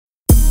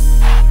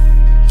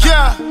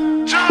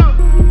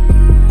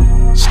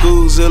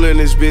Schoolzilla in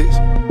this bitch.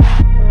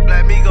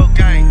 Black Migo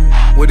gang.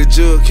 With the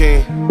Jug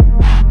King.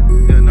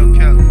 Yeah, no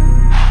cap.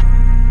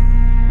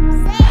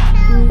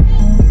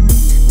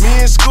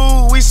 Me in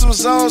school, we some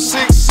Zone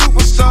 6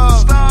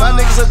 superstars. My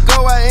niggas will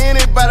go at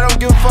anybody, don't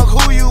give a fuck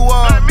who you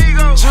are.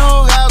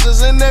 Jug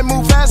houses and they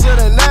move faster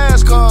than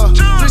NASCAR.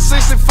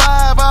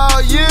 365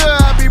 all year,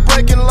 I be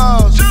breaking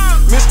laws.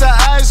 Mr.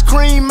 Ice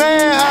Cream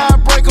Man, how I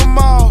break them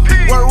all.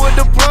 Worked with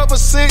the plug for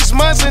 6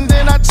 months and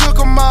then I took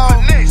them all.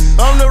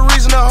 I'm the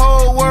reason the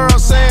whole world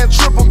saying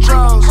triple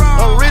cross.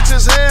 I'm rich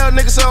as hell,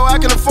 nigga, so I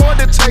can afford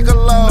to take a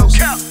loss.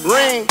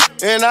 Ring,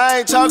 and I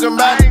ain't talking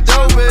about the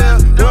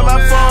doorbell. When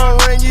my phone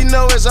ring, you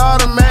know it's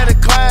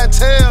automatic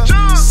clientele.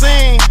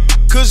 Scene,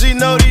 cause you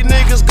know these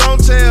niggas gon'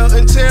 tell.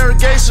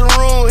 Interrogation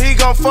room, he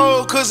gon'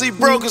 fold cause he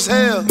broke as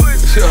hell.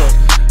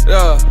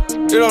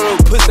 You don't know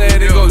pussy ass,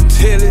 they go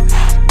tell it.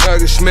 I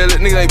can smell it,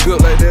 nigga ain't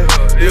built like that.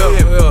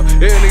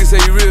 Every nigga say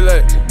you real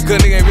like,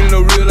 cause nigga ain't been in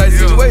no real life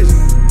situation.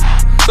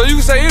 So you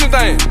can say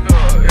anything.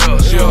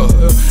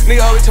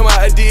 Nigga always talking about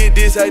I did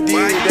this, I did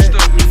that.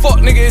 Fuck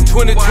nigga, it's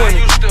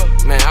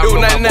 2020. Man, it was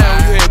 99 when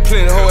you had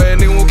plenty. Whole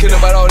ass nigga won't care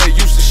about all that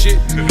used to shit.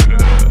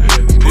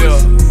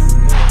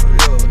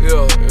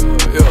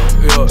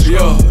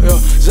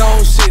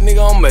 Zone shit,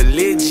 nigga, I'm a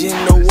legend.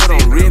 Know what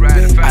I'm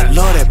rippin'. I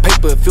love that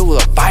paper if it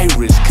was a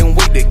virus. Can't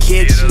wait to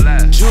catch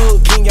it.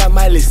 Jug King got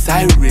Miley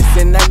Cyrus,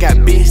 and I got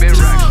besties.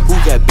 Who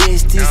got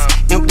besties?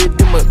 Empty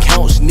them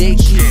accounts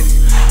naked.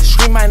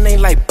 Scream my name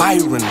like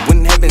Byron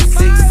when having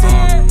sex.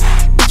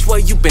 Bitch, where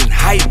you been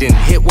hiding?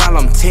 Hit while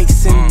I'm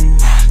texting.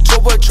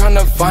 Trouble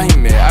tryna find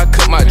me, I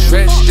cut my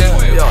trash down.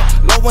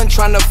 No one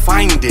tryna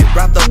find it,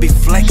 rather be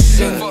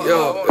flexing.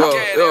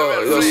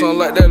 Sound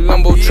like that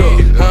Lambo truck.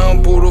 I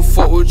don't pull the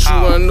fuck with you,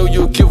 I know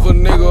you'll give a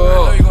nigga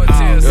up.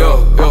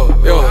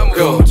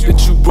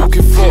 Bitch, you broke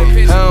it fuck.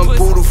 I don't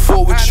pull the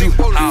fuck with you,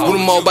 put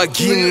them all by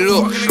getting it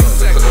up.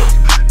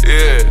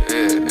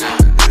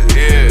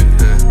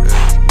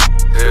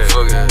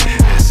 Fuck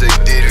it, say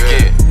did it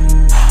again.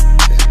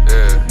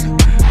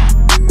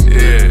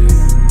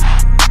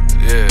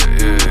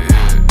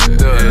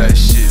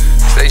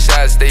 Stay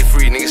shy, stay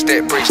free, nigga,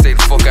 stack break, stay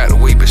the fuck out the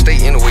way, but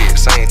stay in the way at the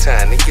same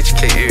time. Nigga, get your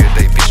K every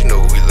day, bitch, you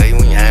know we lay,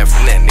 we ain't hiding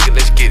from that, nigga,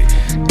 let's get it.